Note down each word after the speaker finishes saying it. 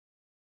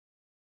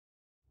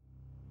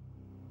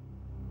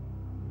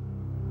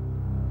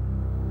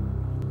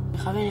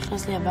מחבל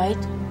נכנס לי הבית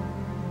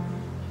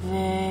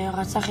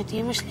ורצח את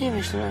אמא שלי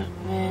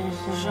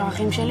ושלושה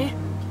אחים שלי.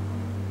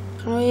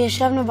 אנחנו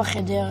ישבנו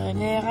בחדר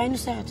וראינו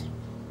סרט.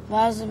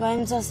 ואז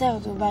באמצע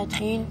הסרט הוא בא,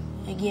 התחיל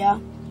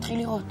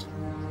לראות.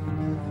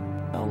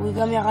 הוא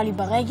גם ירה לי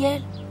ברגל,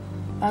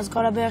 ואז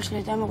כל הברך שלי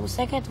הייתה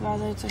מרוסקת,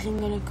 ואז היו צריכים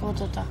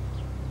לקרות אותה.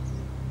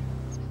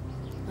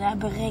 זה היה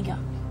ברגע.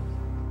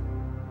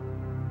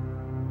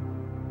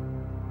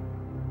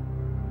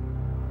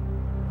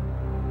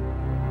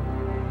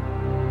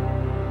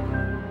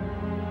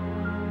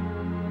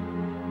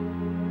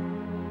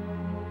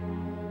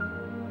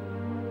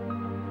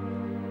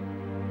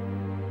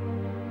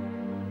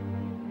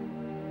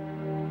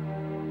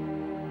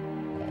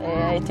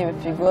 הייתי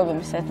בפיגוע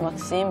במסעדת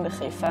מקסים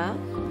בחיפה,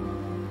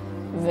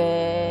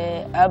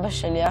 ואבא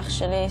שלי, אח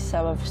שלי,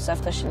 סבא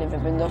וסבתא שלי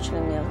ובן דוד שלי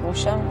נהרגו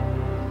שם.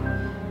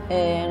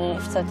 אני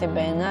נפצעתי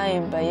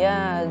בעיניים,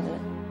 ביד.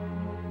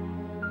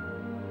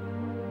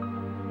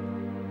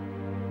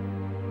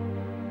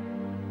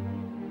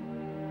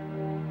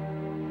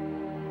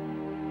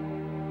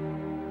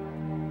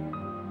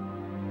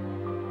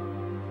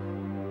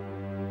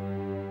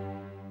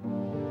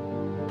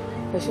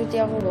 פשוט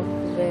ירו בו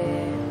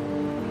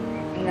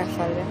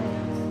ונפל באמת.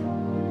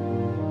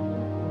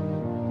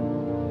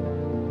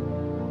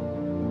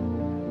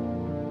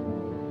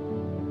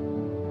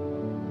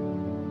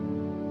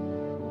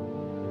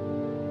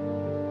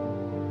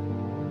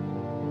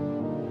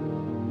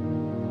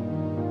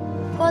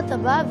 פה אתה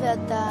בא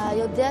ואתה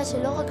יודע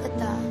שלא רק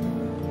אתה,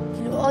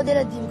 כאילו עוד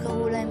ילדים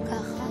קראו להם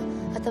ככה,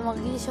 אתה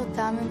מרגיש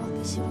אותם, הם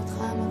מרגישים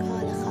אותך, מה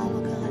קרה לך, מה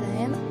קרה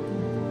להם,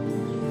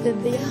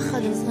 וביחד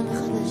עוזרים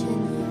אחד לשני.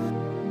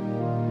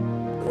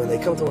 When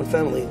they come to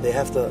OneFamily, they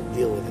have to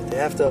deal with it.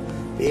 They have to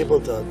be able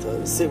to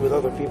sit with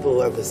other people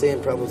who have the same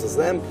problems as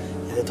them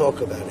and to talk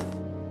about it.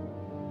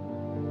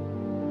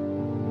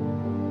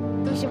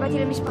 כשבאתי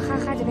למשפחה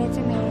אחת זה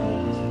בעצם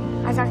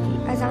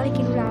עזר לי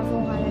כאילו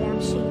לעבור הלאה,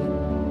 להמשיך.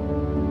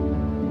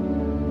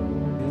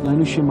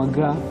 ראינו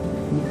שמגע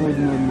מאוד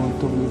מאוד מאוד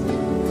טוב לזה.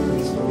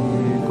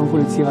 קודם כל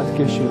יצירת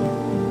קשר,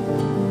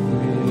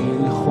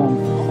 לחום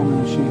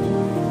אנושי,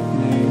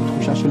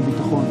 לתחושה של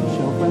ביטחון,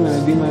 שהרבה פעמים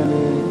הילדים האלה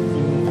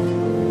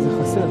זה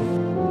חסר.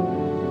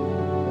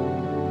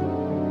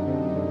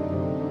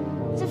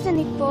 עכשיו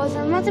שאני פה, אז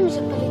מה זה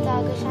משפר לי את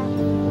ההרגשה?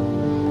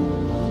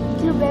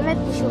 כאילו באמת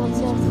מישהו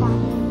רוצה אותך.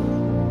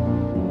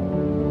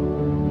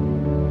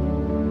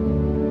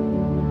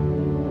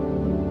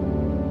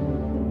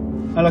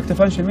 על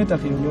הכתפיים של מי אתה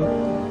כאילו, לא?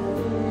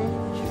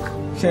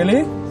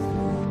 שלי?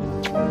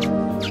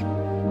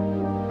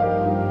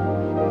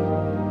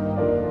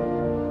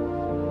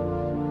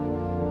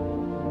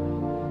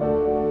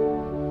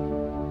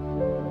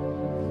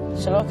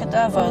 שלא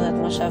כתה עברת את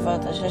מה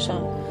שעברת,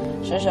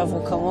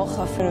 שעברו כמוך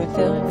אפילו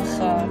יותר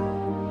ממך.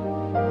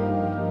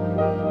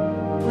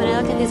 When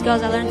I look at these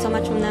girls, I learn so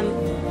much from them.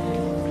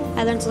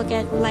 I learn to look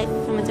at life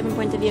from a different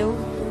point of view.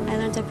 I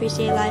learn to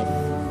appreciate life.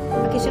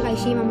 הקשר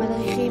האישי עם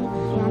המדריכים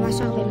הוא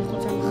ממש הרבה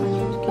מחוץ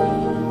למחנות, כי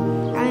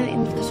גם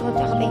הם מתקשרות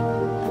הרבה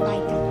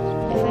הביתה.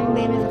 לפעמים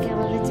באים לבקר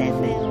בבית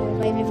ספר, או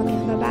באים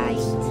לבקר בבית.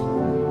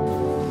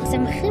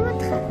 שמחים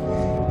אותך,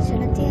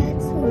 שלא תהיה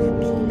עצוב,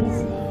 כי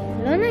זה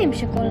לא נעים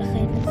שכל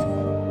החיים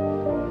עצוב.